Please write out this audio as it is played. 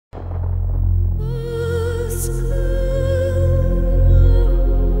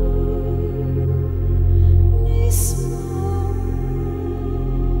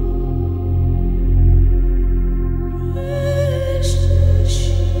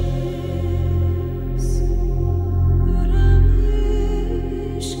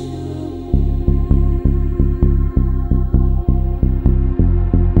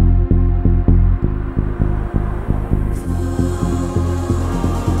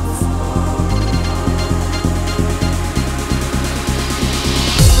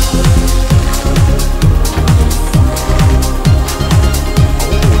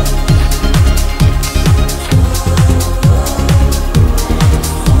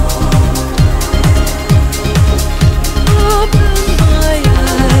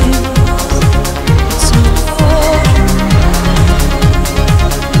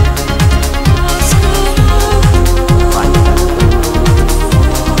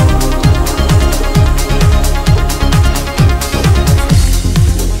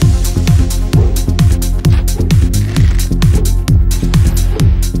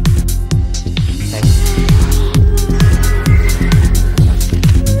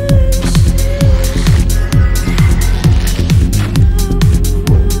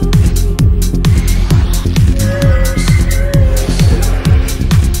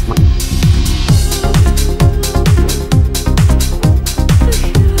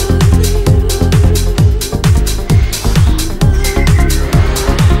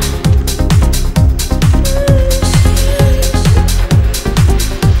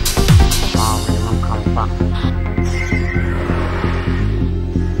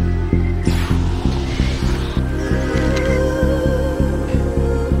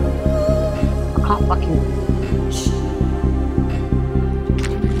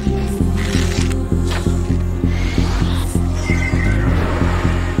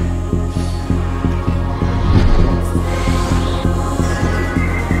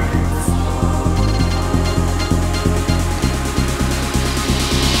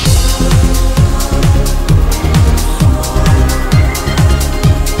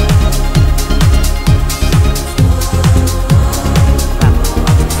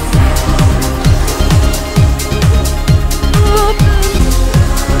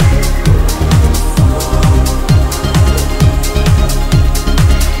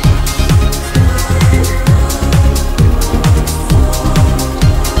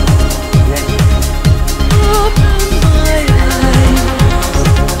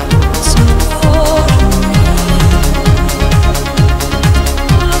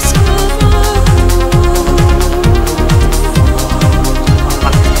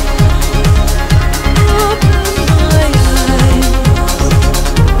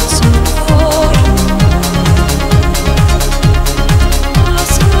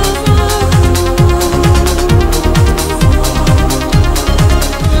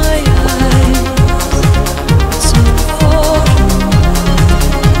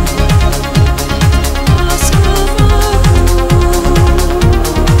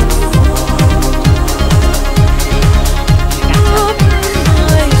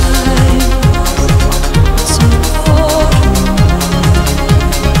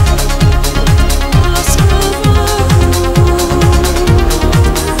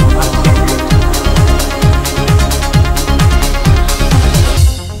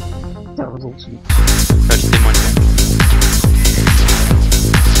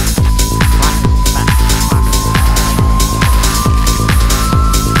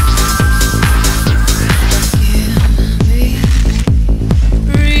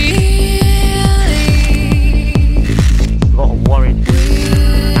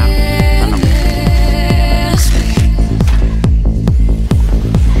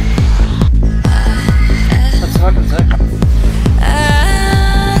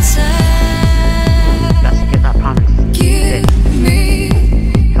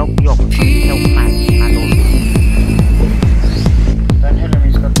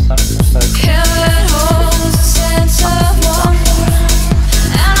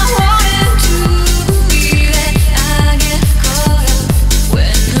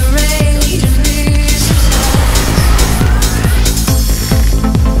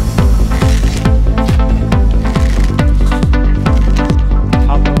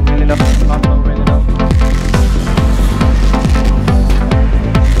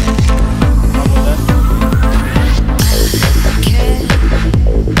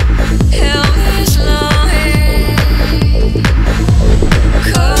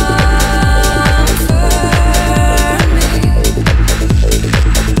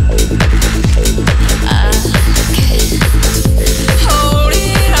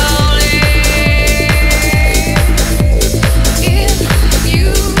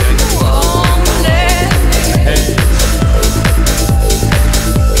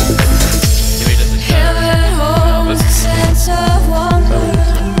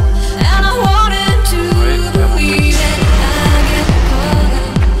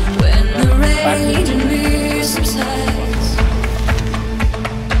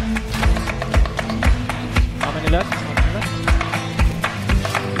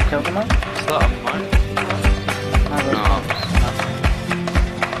killed him up? Is that a mine? No.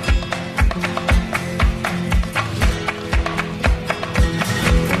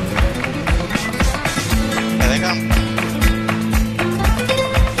 Here they come.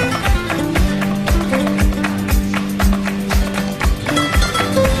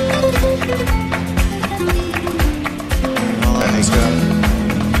 Well, there they go.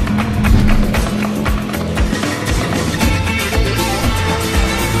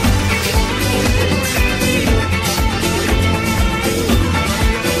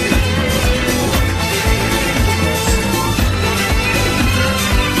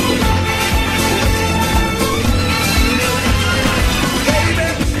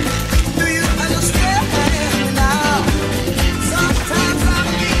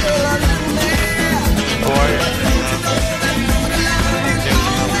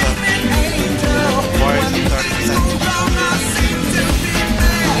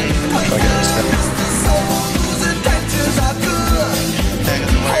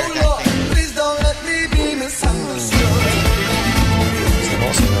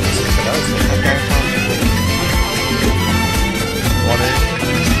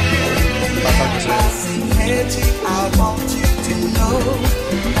 I want you to know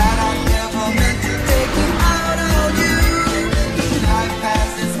that I never meant to take it out on you. Life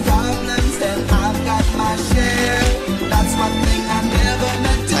has its problems and I've got my share. That's one thing I never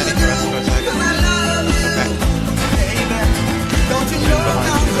meant to do. Cause I love you, baby. Don't you know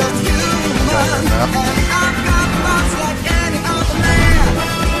I'm just human? And I've got thoughts like any other man.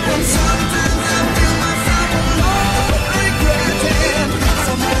 And sometimes I feel myself alone, regretting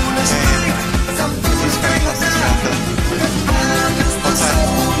some foolish thing, some foolish thing.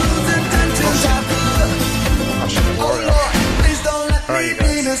 Alright, you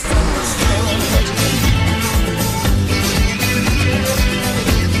guys.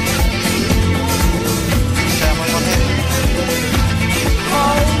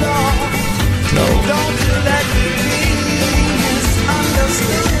 No. Don't you let me be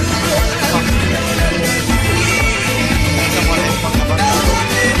misunderstood.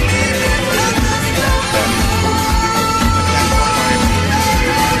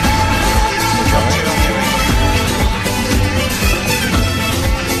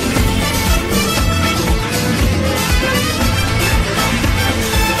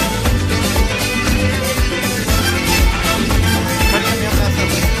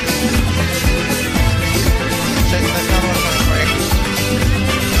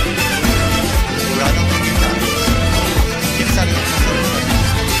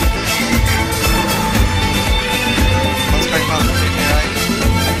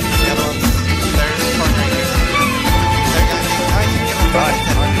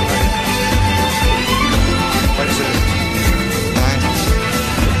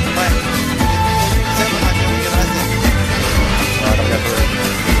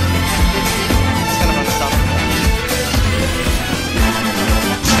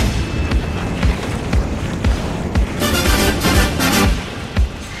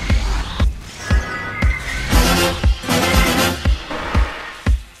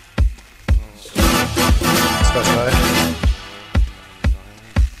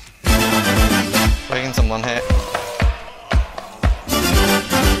 Waking someone hit.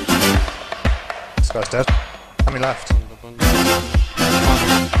 This guy's dead. How many left?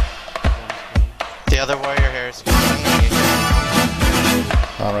 The other warrior here is coming.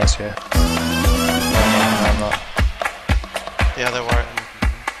 Oh, rest here. No, I'm not. The other warrior.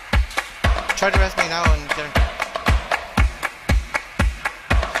 Try to rest me now and get him.